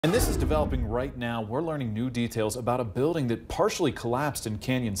And this is developing right now. We're learning new details about a building that partially collapsed in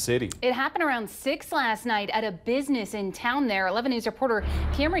Cañon City. It happened around 6 last night at a business in town there. 11 News reporter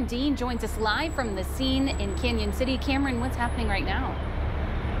Cameron Dean joins us live from the scene in Cañon City. Cameron, what's happening right now?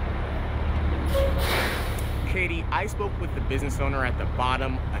 Katie, I spoke with the business owner at the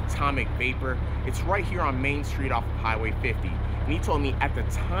bottom, Atomic Vapor. It's right here on Main Street off of Highway 50. And he told me at the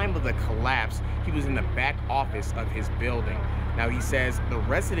time of the collapse, he was in the back office of his building. Now, he says the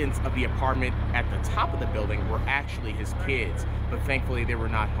residents of the apartment at the top of the building were actually his kids, but thankfully they were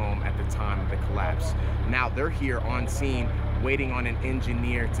not home at the time of the collapse. Now they're here on scene waiting on an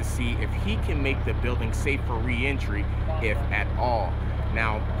engineer to see if he can make the building safe for re-entry, if at all.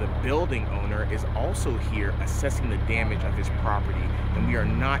 Now, the building owner is also here assessing the damage of his property, and we are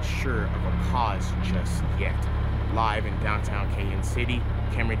not sure of a cause just yet. Live in downtown Cañon City,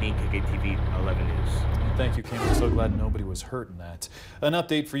 Cameron Dean, KKTV 11 News. Thank you, Cameron. So glad nobody was hurt in that. An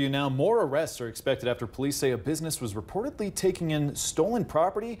update for you now. More arrests are expected after police say a business was reportedly taking in stolen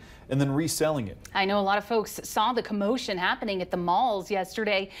property and then reselling it. I know a lot of folks saw the commotion happening at the malls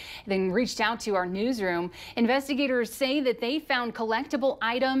yesterday, then reached out to our newsroom. Investigators say that they found collectible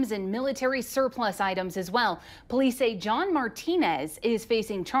items and military surplus items as well. Police say John Martinez is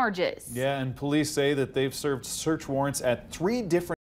facing charges. Yeah, and police say that they've served search warrants at 3 different